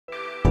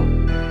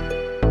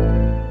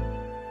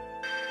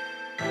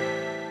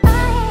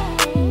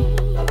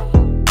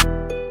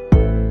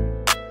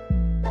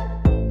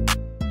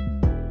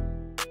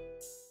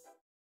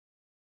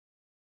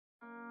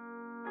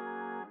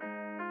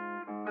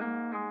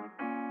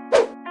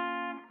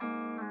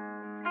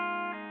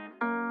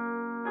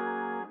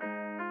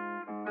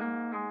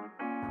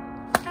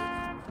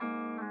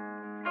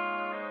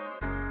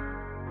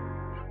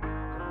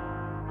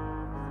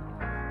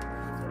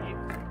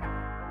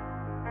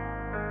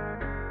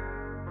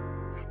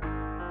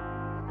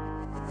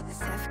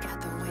Seth got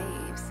the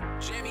waves.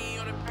 Jamie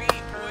on the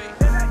beat, boy.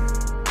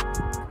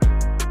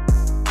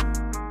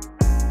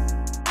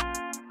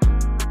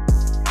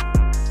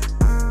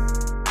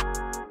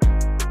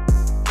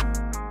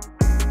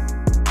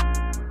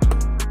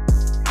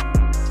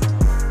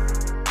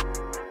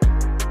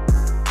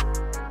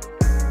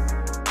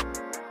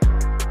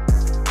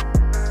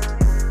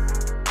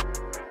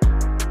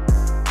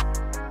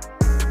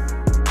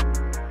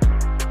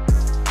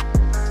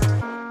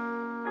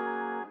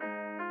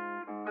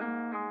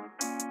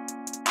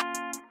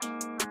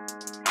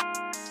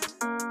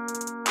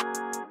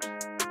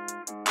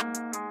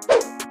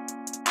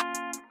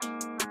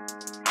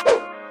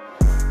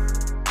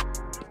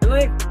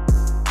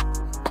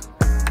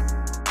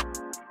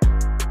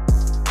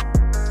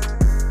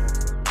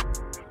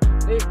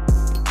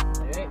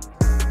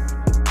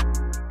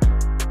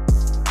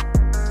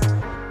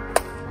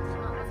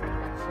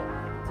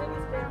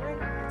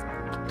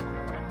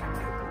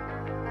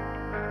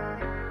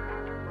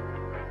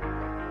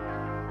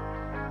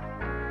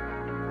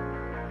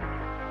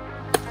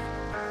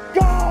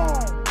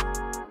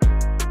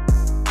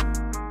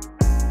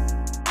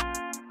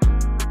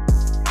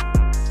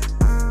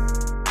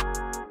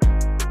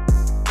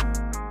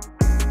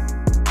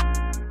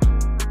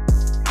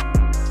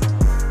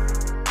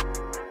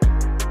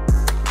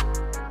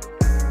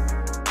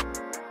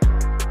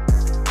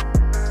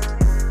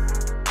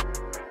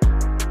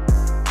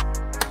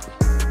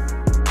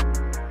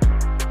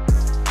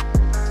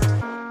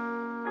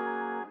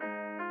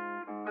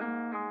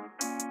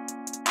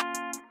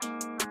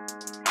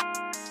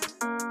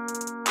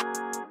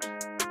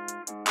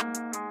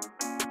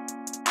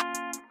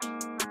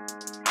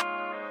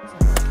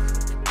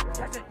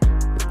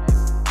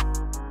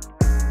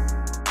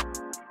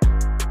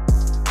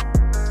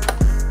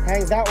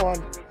 Hangs that one.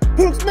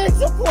 Hooks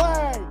makes a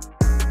play!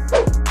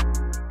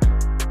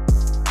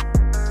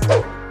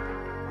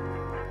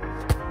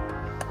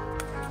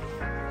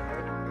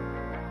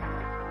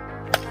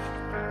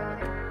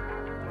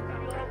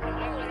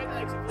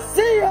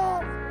 See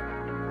ya!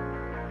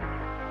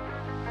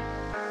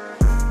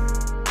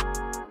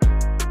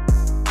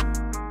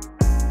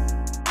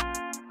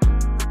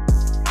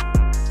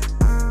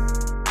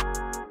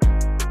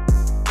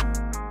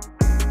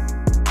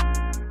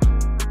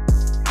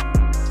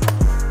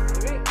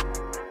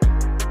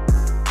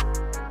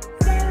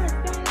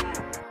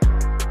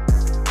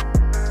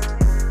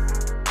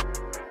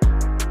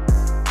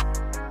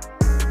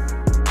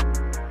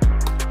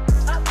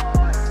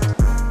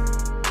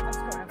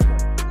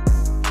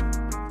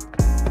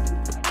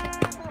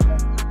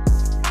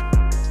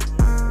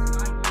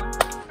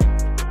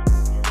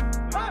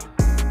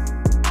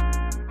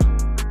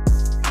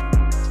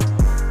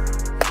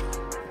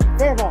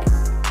 Fair ball.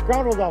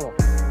 Ground rule double.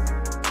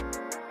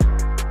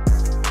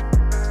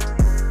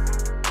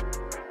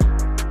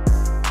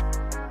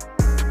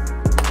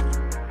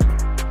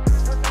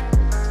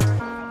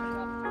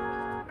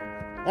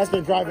 That's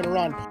been driving a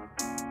run.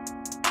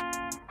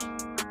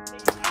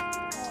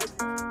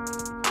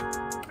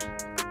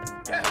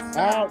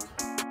 Out.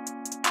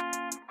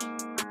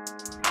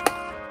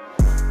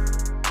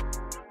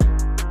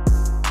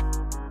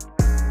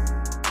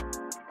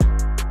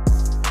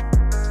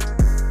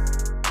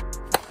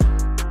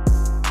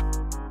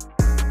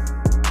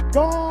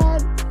 Gone!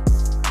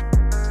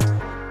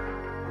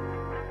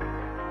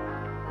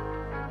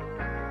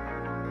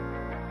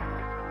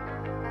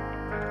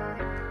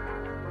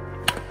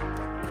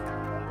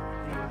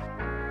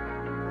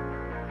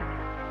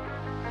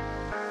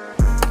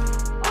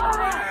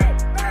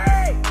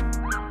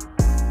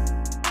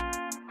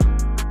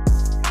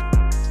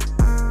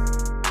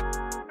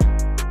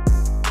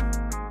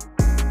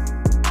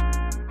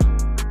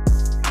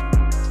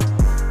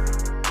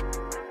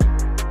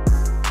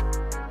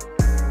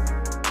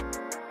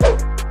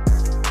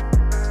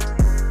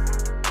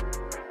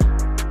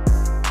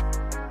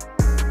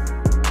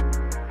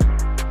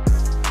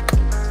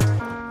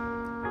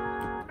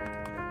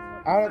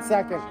 Out at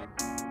second.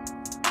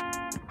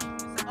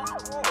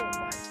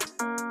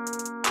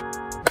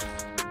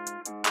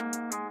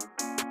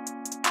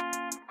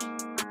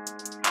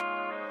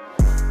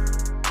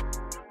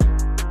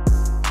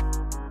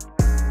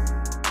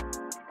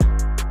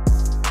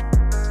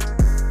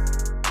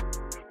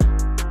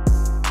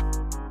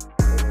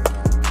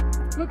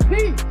 Good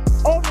piece.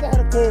 Over the head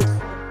of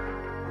Coos.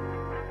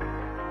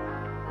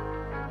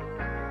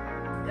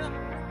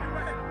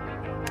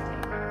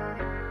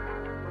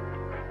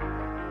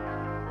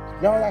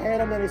 No, that hit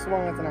him and he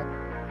swung it tonight.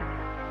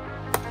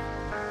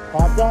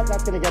 Popped up,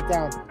 that's gonna get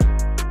down.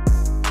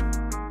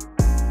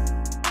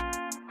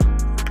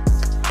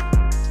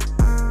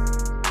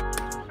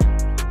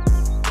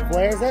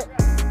 Flares it,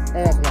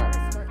 and that's not.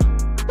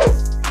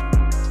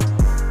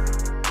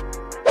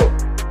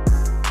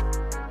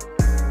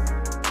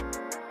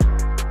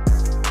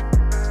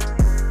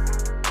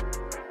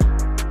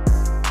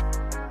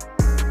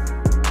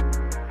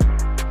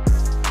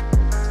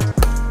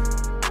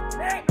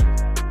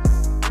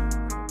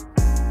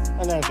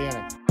 And there's the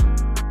inning.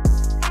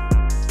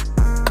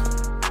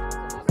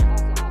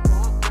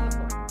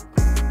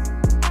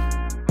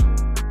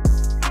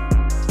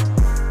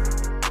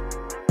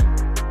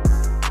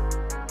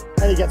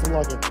 gets him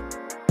looking.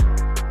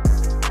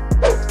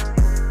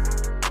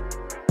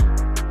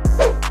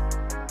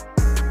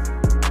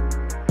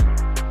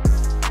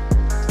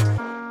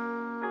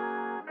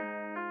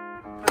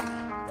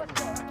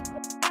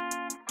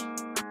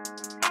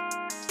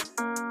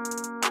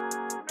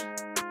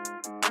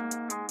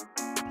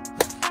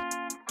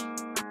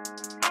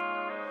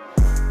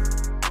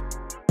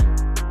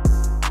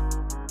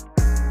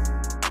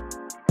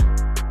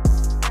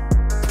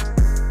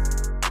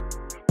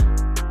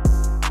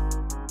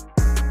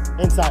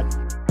 Inside.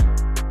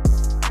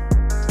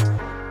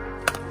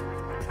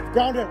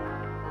 Grounder.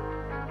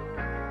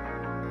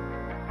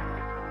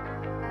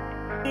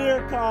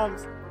 Here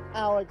comes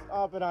Alex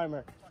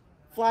Oppenheimer.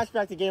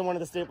 Flashback to game 1 of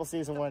the Staples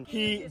season when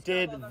he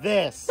did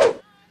this.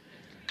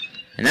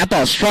 And that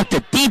ball struck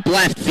to deep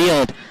left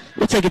field.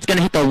 Looks like it's going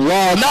to hit the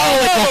wall. No,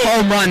 it's a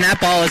home run. That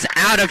ball is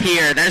out of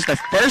here. That is the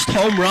first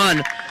home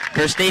run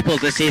for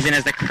Staples this season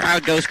as the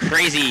crowd goes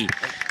crazy.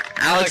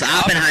 Alex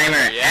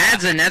Oppenheimer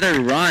adds another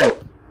run.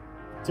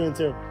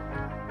 2-2.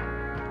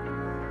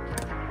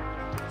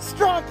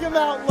 Struck him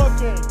out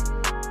looking.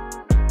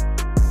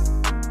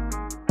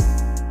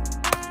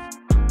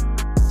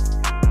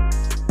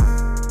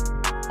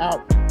 Out.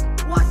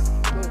 What?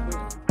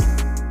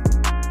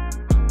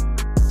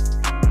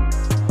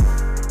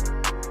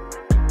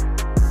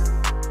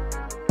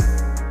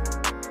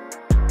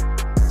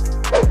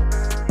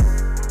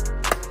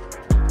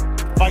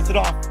 Fights it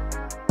off.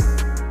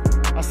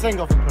 A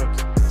single from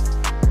Cooks.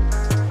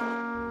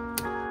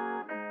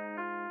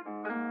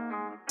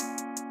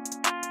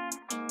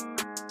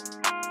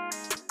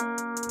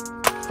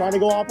 Trying to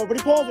go off, but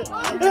he pulls it.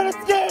 And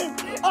it's game!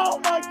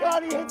 Oh my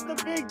God, he hits the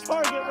big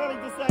target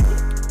running to second.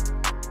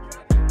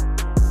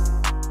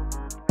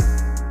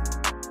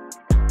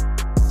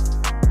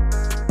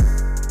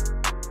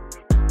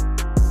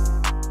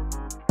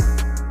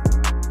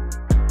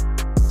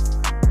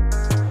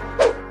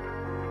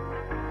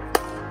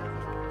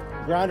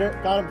 Grounder,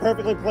 got him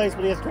perfectly placed,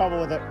 but he has trouble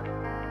with it.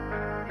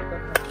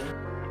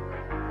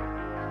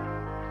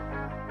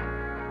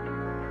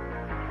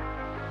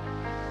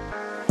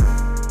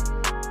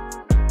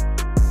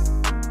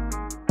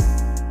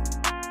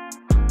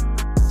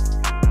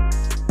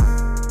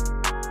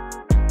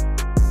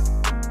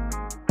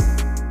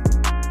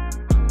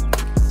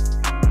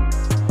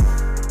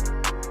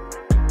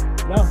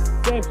 No,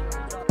 safe.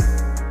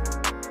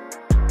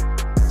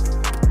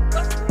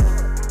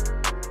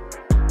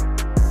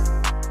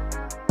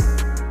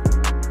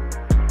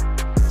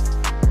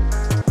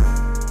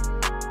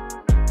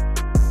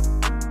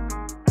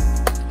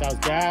 That was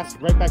gas,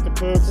 right back to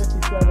Poops.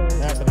 57.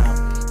 That's an out.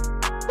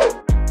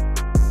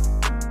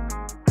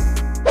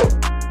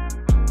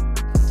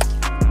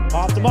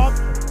 Pops him up.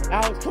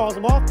 Alex calls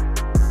him up.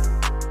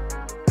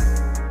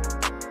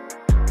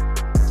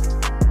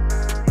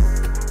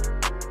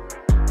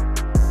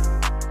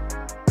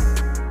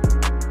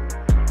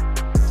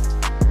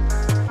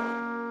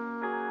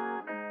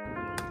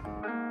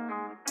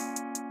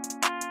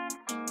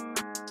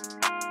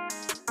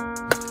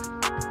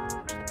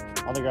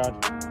 On the ground.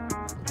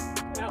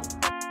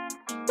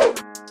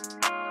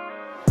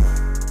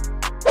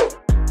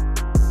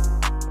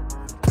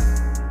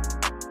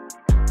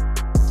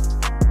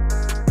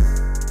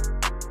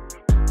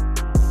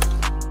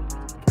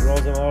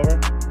 Rolls him over.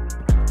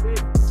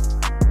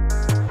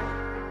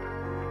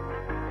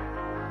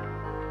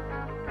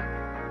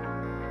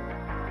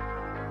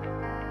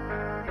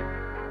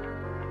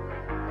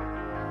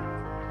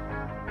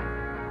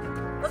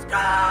 Let's go!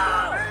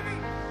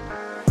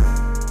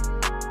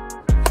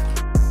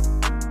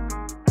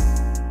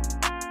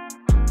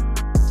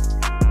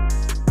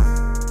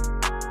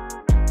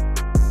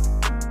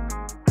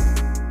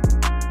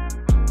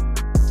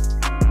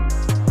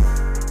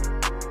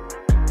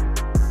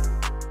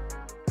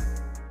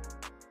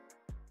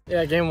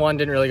 Yeah, game 1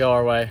 didn't really go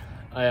our way.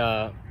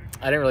 I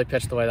didn't really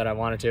pitch the way that I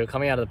wanted to.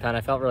 Coming out of the pen,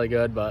 I felt really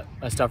good, but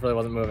my stuff really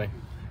wasn't moving.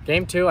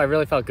 Game 2, I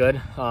really felt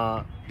good.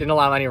 Didn't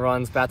allow any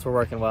runs. Bats were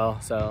working well,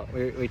 so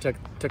we took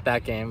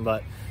that game.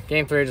 But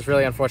game 3, just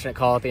really unfortunate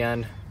call at the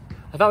end.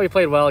 I thought we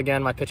played well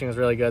again. My pitching was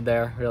really good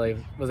there.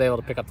 Really was able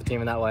to pick up the team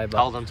in that way. But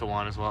held them to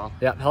 1 as well.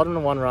 Yeah, held them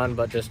to 1 run,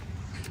 but just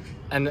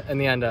and in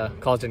the end,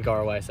 calls didn't go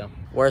our way. So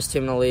Worst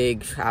team in the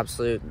league.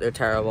 They're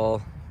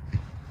terrible.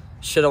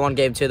 Should have won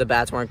game 2. The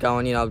bats weren't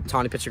going. You know,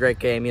 Tawny pitched a great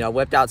game. You know,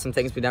 whipped out some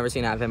things we've never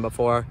seen out of him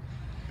before.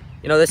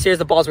 You know, this year's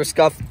the balls were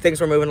scuffed. Things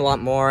were moving a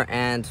lot more,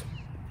 and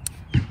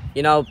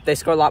you know, they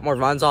scored a lot more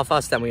runs off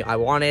us than I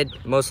wanted.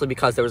 Mostly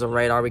because there was a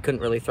radar. We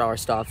couldn't really throw our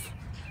stuff.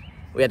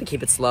 We had to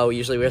keep it slow.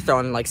 Usually we were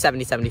throwing like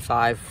 70,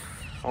 75.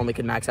 Only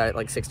could max out at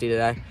like 60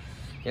 today.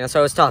 You know, so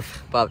it was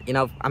tough. But you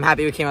know, I'm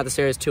happy we came out the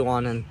series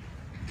 2-1, and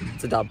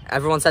it's a dub.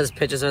 Everyone says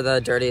pitches are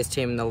the dirtiest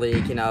team in the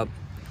league. You know,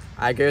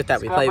 I agree with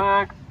that. We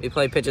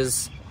play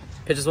pitches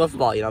wiffle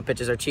ball. You know,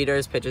 pitches are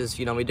cheaters. Pitches,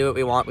 you know, we do what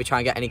we want. We try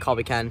and get any call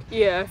we can.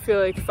 Yeah, I feel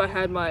like if I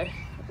had my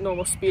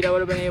normal speed, I would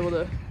have been able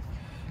to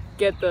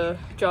get the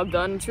job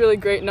done. It's really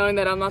great knowing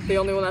that I'm not the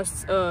only one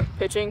that's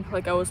pitching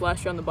like I was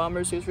last year on the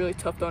Bombers. It was really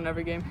tough throwing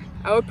every game.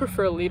 I would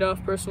prefer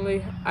leadoff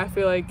personally. I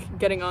feel like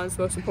getting on is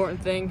the most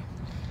important thing.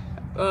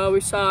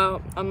 We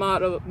saw I'm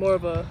not more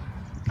of a,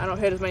 I don't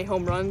hit as many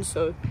home runs,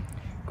 so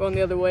going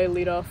the other way,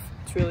 leadoff,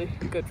 it's really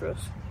good for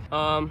us.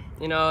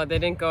 You know, they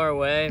didn't go our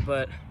way,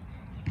 but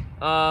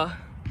no,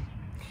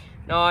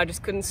 I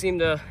just couldn't seem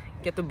to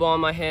get the ball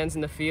in my hands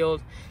in the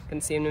field.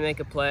 Couldn't seem to make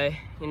a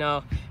play. You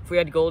know, if we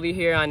had Goldie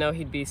here, I know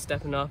he'd be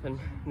stepping up and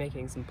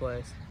making some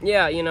plays.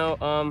 Yeah, you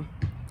know,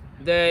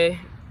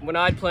 when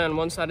I'd play on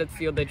one side of the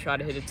field, they'd try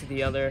to hit it to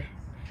the other.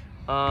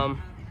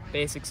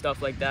 Basic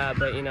stuff like that,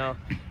 but you know,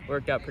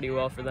 worked out pretty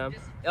well for them.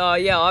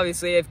 Yeah,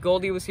 obviously, if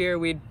Goldie was here,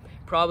 we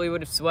probably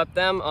would have swept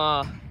them.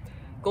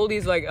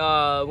 Goldie's like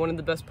one of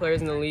the best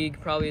players in the league,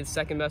 probably the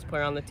second best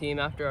player on the team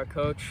after our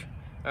coach,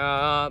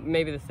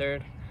 maybe the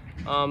third.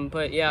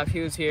 But yeah, if he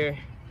was here,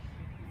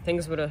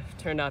 things would have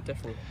turned out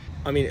differently.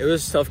 I mean, it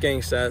was tough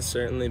getting stats,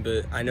 certainly,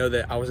 but I know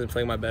that I wasn't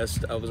playing my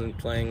best. I wasn't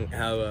playing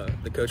how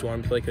the coach wanted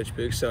me to play, Coach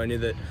Pook, so I knew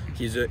that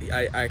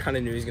I kind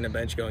of knew he was going to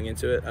bench going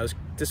into it. I was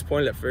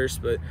disappointed at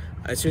first, but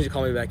as soon as he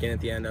called me back in at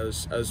the end, I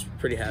was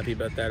pretty happy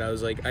about that. I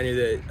was like, I knew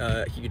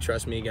that he could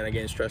trust me again. I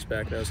gained his trust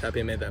back, and I was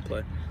happy I made that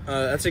play.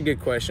 That's a good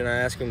question. I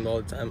ask him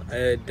all the time.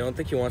 I don't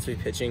think he wants me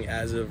pitching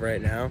as of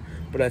right now,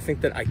 but I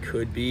think that I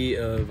could be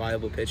a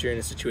viable pitcher in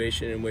a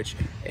situation in which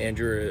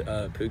Andrew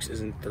Pooks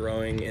isn't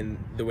throwing in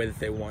the way that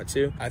they want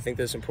to. I think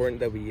that's important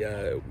that we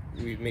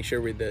make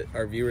sure that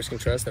our viewers can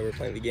trust that we're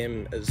playing the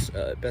game as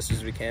best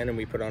as we can and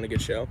we put on a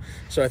good show.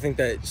 So I think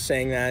that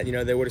saying that, you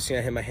know, they would have seen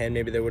I hit my hand,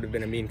 maybe there would have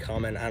been a mean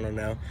comment, I don't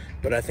know,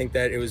 but I think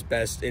that it was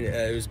best in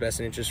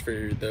interest for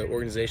the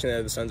organization that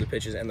are the Sons of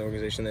Pitches and the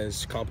organization that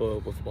is Compo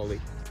Wiffle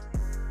League.